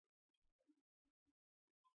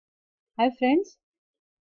Hi friends,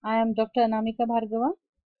 I am Dr.Anamika.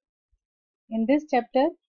 In this chapter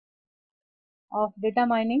of data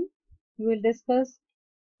mining, we will discuss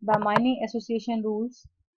the mining association rules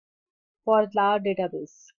for large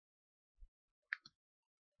database.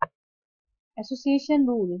 Association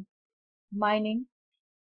rule mining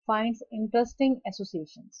finds interesting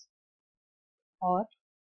associations or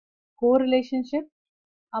correlationship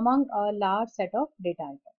among a large set of data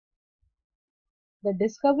items. The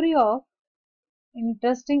discovery of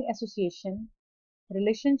interesting association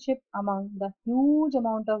relationship among the huge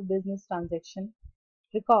amount of business transaction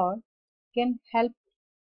record can help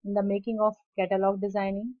in the making of catalog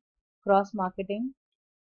designing, cross-marketing,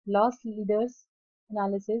 loss leaders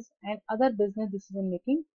analysis, and other business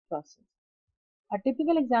decision-making process. A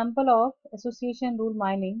typical example of association rule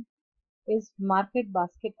mining is market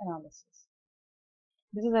basket analysis.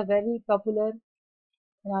 This is a very popular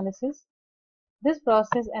analysis. This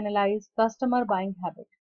process analyzes customer buying habit,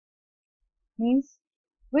 means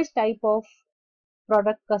which type of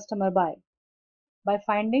product customer buy, by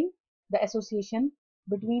finding the association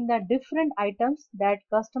between the different items that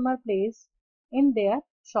customer place in their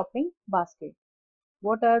shopping basket.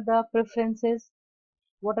 What are the preferences?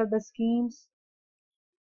 What are the schemes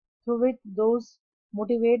through which those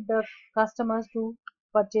motivate the customers to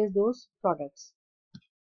purchase those products?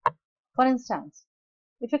 For instance,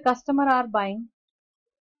 if a customer are buying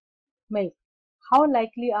milk, how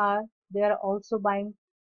likely are they are also buying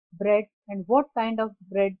bread, and what kind of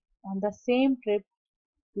bread on the same trip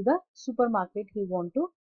to the supermarket he want to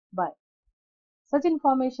buy. Such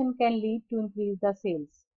information can lead to increase the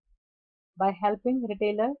sales by helping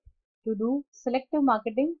retailer to do selective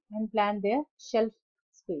marketing and plan their shelf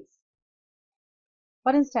space.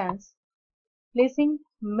 For instance, placing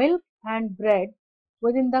milk and bread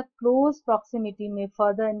within the close proximity may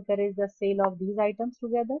further encourage the sale of these items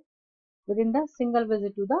together within the single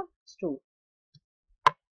visit to the store.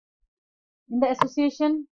 In the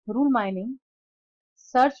association rule mining,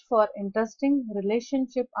 search for interesting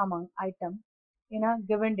relationship among items in a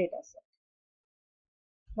given data set.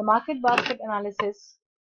 The market basket analysis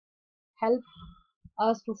helps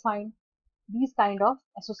us to find these kind of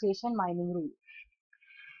association mining rules.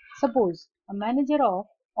 Suppose a manager of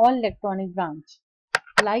all electronic branch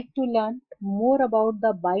like to learn more about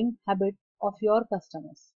the buying habit of your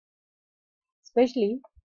customers, especially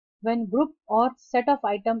when group or set of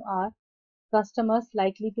items are customers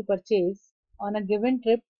likely to purchase on a given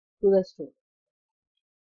trip to the store.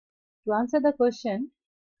 To answer the question,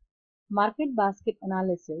 market basket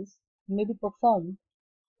analysis may be performed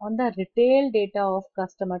on the retail data of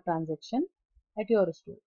customer transaction at your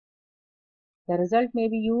store. The result may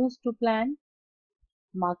be used to plan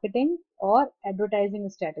marketing or advertising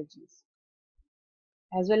strategies,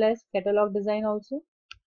 as well as catalog design also.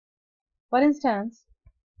 For instance,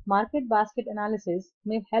 market basket analysis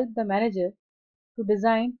may help the manager to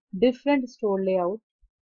design different store layout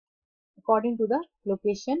according to the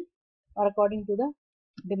location or according to the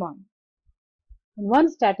demand. In one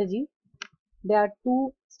strategy, there are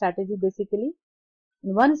two strategies basically.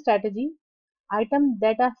 In one strategy, items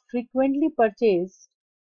that are frequently purchased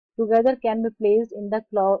together can be placed in the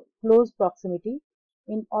close proximity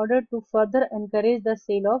in order to further encourage the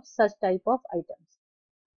sale of such type of items.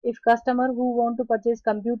 If customer who want to purchase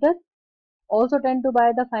computer also tend to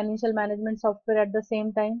buy the financial management software at the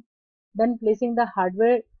same time, then placing the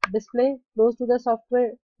hardware display close to the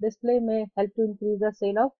software display may help to increase the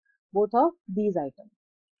sale of both of these items.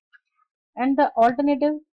 And the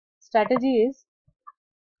alternative strategy is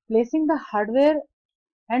placing the hardware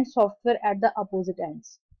and software at the opposite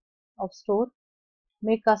ends of store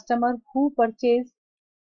may customer who purchase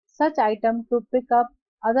such item to pick up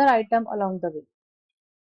other item along the way.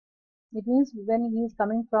 It means when he is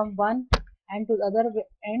coming from one end to the other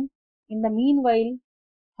end, in the meanwhile,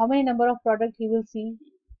 how many number of product he will see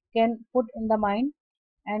can put in the mind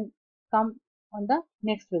and come on the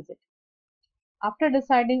next visit. After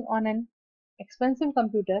deciding on an expensive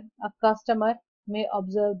computer, a customer may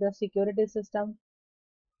observe the security system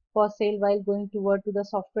for sale while going toward to the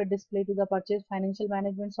software display to the purchase financial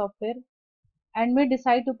management software, and may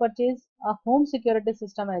decide to purchase a home security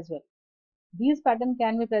system as well. These patterns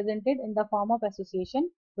can be presented in the form of association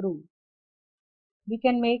rule. We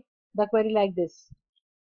can make the query like this.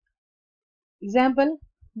 Example,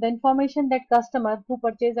 the information that customer who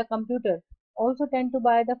purchase a computer also tend to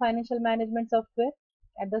buy the financial management software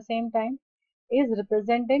at the same time is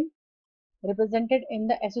represented in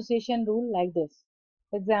the association rule like this.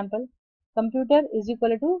 For example, computer is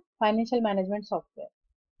equal to financial management software.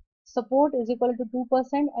 Support is equal to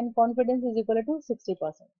 2% and confidence is equal to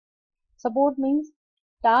 60%. Support means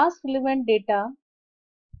task relevant data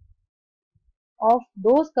of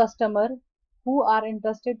those customers who are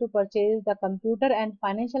interested to purchase the computer and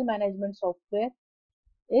financial management software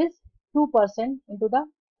is 2% into the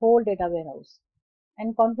whole data warehouse,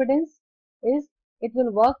 and confidence is it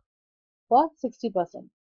will work for 60%.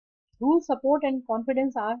 Rule support and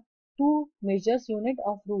confidence are two measures unit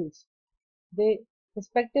of rules. They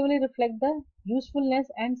respectively reflect the usefulness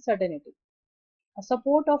and certainty. A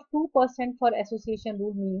support of 2% for association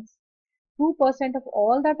rule means 2% of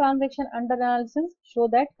all the transaction under analysis show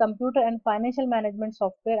that computer and financial management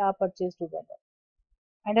software are purchased together.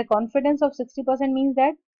 And a confidence of 60% means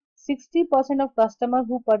that 60% of customers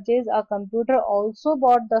who purchase a computer also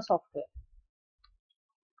bought the software.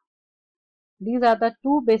 These are the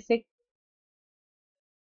two basic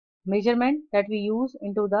measurement that we use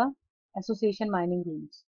into the association mining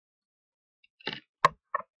rules.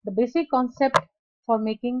 The basic concept for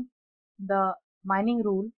making the mining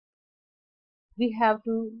rule, we have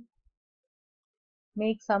to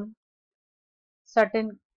make some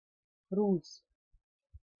certain rules,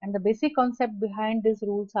 and the basic concept behind these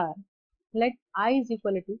rules are: let I is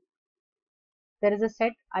equal to, there is a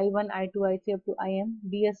set I1, I2, I3 up to IM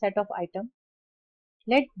be a set of item.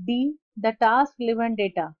 Let D the task relevant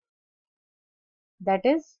data, that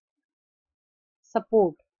is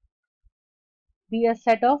support, be a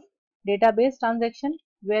set of database transaction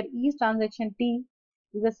where each transaction T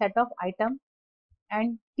is a set of item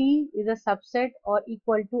and T is a subset or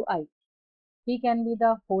equal to I. T can be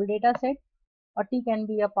the whole data set or T can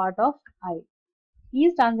be a part of I.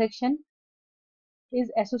 Each transaction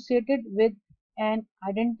is associated with an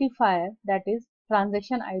identifier, that is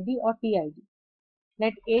transaction ID or TID.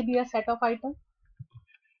 Let A be a set of items.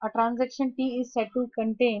 A transaction T is said to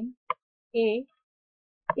contain A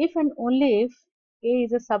if and only if A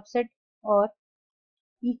is a subset or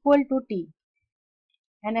equal to T.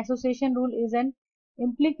 An association rule is an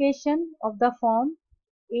implication of the form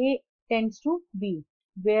A tends to B,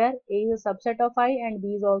 where A is a subset of I and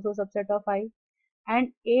B is also a subset of I, and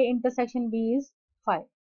A intersection B is phi.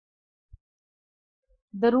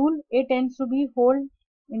 The rule A tends to be hold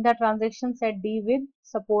in the transaction set D with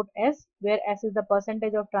support S, where S is the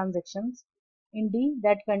percentage of transactions in D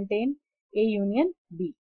that contain A union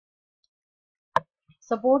B.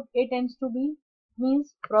 Support A tends to be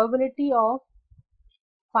means probability of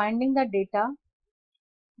finding the data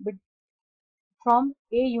from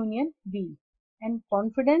A union B, and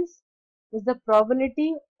confidence is the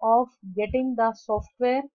probability of getting the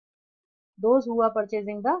software those who are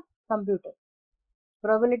purchasing the computer.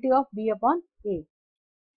 Probability of B upon A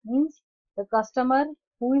means the customer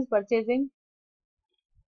who is purchasing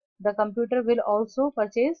the computer will also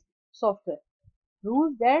purchase software.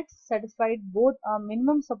 Rules that satisfy both a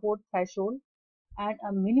minimum support threshold and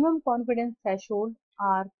a minimum confidence threshold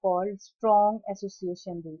are called strong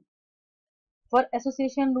association rule. For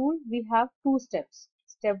association rule, we have two steps.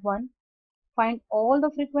 Step 1, find all the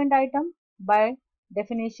frequent items. By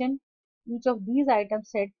definition, each of these item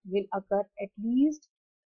set will occur at least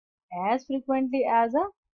as frequently as a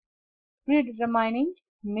predetermining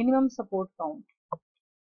minimum support count.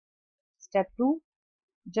 Step 2,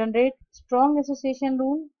 generate strong association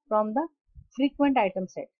rule from the frequent item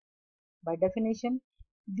set. By definition,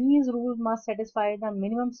 these rules must satisfy the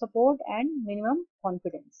minimum support and minimum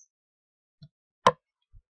confidence.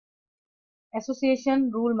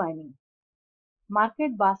 Association rule mining.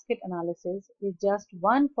 Market basket analysis is just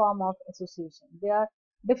one form of association. There are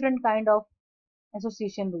different kind of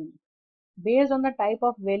association rules based on the type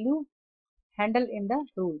of value handled in the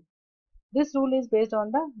rule. This rule is based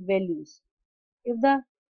on the values. If the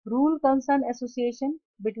rule concerns association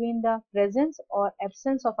between the presence or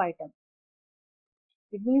absence of item,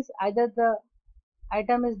 it means either the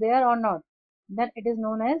item is there or not, then it is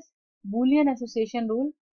known as Boolean association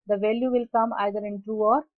rule. The value will come either in true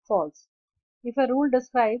or false. If a rule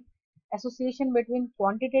describes association between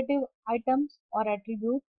quantitative items or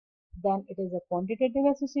attributes, then it is a quantitative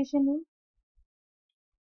association rule.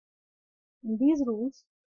 In these rules,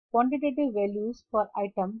 quantitative values for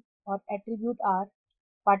item or attribute are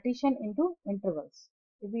partitioned into intervals.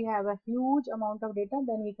 If we have a huge amount of data,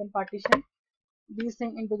 then we can partition these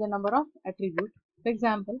things into the number of attributes. For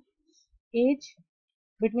example, age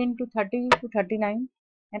between 30 to 39,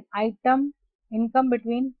 and item income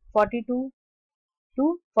between 42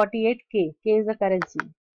 to 48K, K is the currency,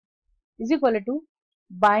 is equal to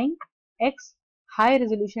buying X high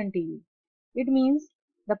resolution TV. It means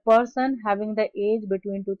the person having the age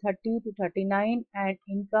between 30 to 39 and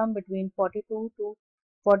income between 42 to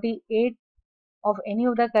 48 of any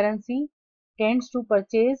of the currency tends to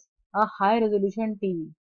purchase a high resolution TV.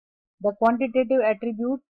 The quantitative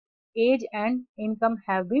attribute age and income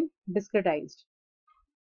have been discretized.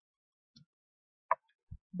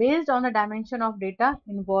 Based on the dimension of data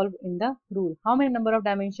involved in the rule, how many number of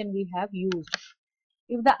dimension we have used?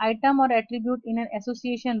 If the item or attribute in an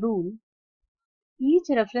association rule each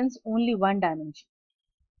reference only one dimension,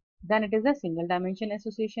 then it is a single dimension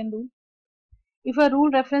association rule. If a rule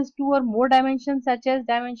reference two or more dimensions such as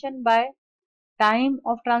dimension by time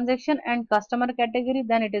of transaction and customer category,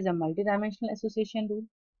 then it is a multi-dimensional association rule.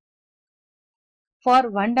 For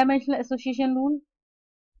one dimensional association rule,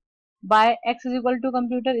 by X is equal to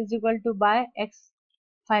computer is equal to by X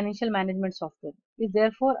financial management software is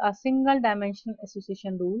therefore a single dimensional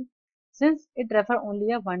association rule since it refers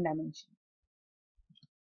only a one dimension.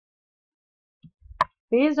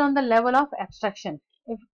 Based on the level of abstraction,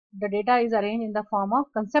 if the data is arranged in the form of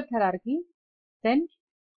concept hierarchy, then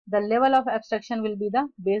the level of abstraction will be the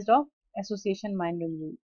based of association mining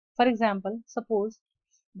rule. For example, suppose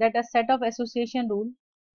that a set of association rule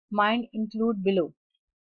might include below.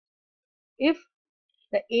 If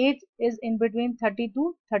the age is in between 30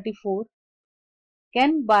 to 34,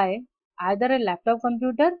 can buy either a laptop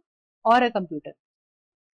computer or a computer.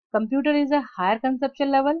 Computer is a higher conceptual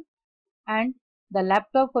level and the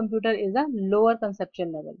laptop computer is a lower conceptual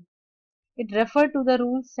level. It referred to the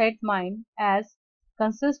rule set mine as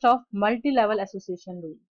consist of multi-level association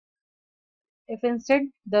rule. If instead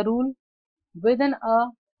the rule within a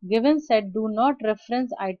given set do not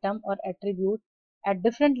reference item or attribute at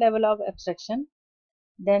different level of abstraction,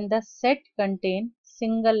 then the set contain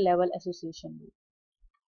single level association rule.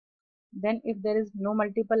 Then if there is no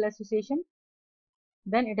multiple association,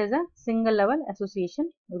 then it is a single level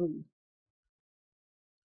association rule.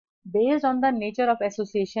 Based on the nature of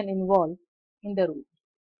association involved in the rule.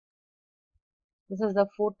 This is the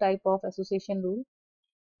fourth type of association rule.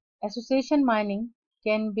 Association mining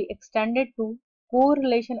can be extended to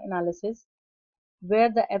correlation analysis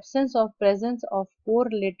where the absence of presence of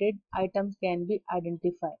correlated items can be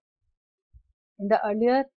identified. In the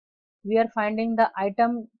earlier, we are finding the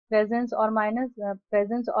item presence or minus,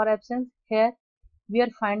 presence or absence. Here, we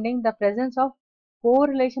are finding the presence of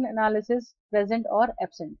correlation analysis present or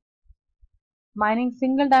absent. Mining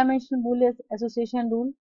single dimensional Boolean association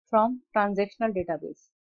rule from transactional database.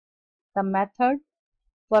 The method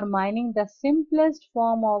for mining the simplest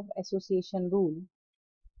form of association rule,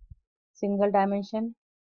 single dimension,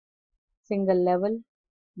 single level,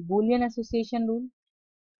 Boolean association rule.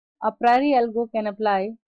 A priori algo can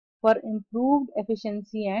apply for improved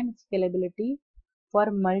efficiency and scalability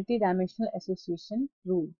for multi-dimensional association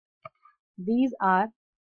rule. These are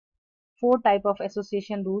four type of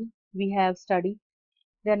association rule we have studied.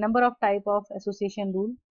 There are number of type of association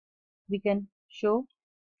rule we can show.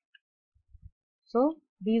 So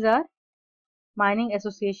these are mining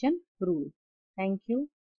association rule. Thank you.